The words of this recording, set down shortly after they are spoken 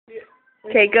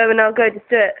Okay, go and I'll go. Just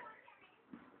do it.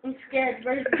 I'm scared.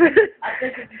 Rosie. I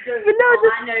think it's a joke. But no, Oh,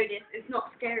 just... I know this. It's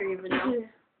not scary, but no.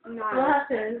 No. What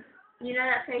happens? You know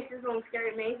that face is on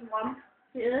Scary Maze 1?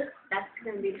 Yeah. That's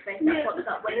going to be the face that pops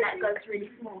up when that goes really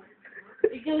small.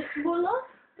 It goes smaller?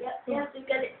 Yep, you have to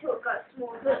get it till it goes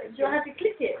small. But do I have to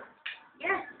click it?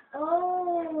 Yes.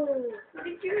 Oh. What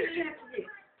did you really have to do?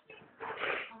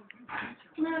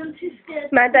 No, I'm too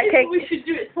scared. Man, that Maybe cake... we should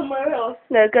do it somewhere else.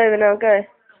 No, go and I'll go.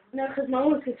 No, because my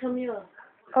mom could tell me off.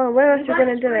 Oh, where else are you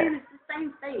going to do it? It's the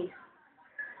same face.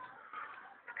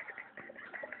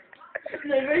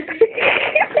 No, Rosie.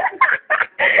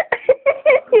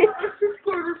 Let's just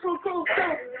go to the go.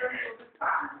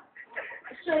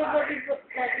 So, like,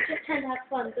 just trying to have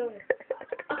fun, don't we?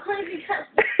 I can't even catch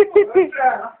the phone.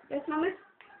 Yes, Mummy?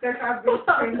 I can't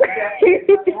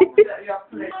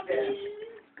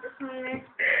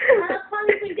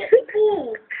even get the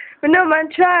ball. But no, man,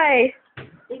 try.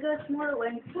 It goes smaller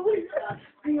when... I told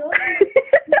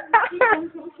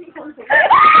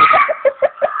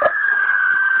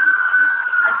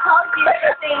you it's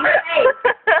the same face.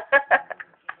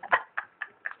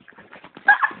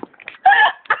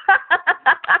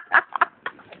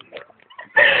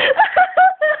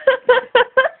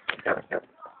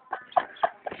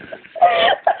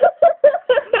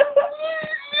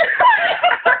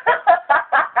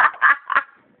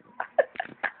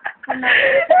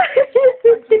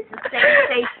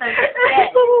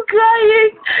 I'm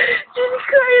crying. She's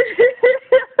crying.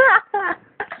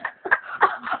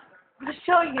 To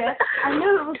show you, I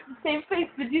knew it was the same face,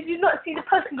 but did you not see the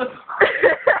person go?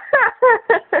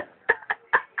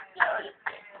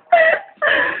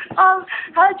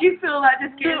 How do you feel like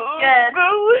just getting scared?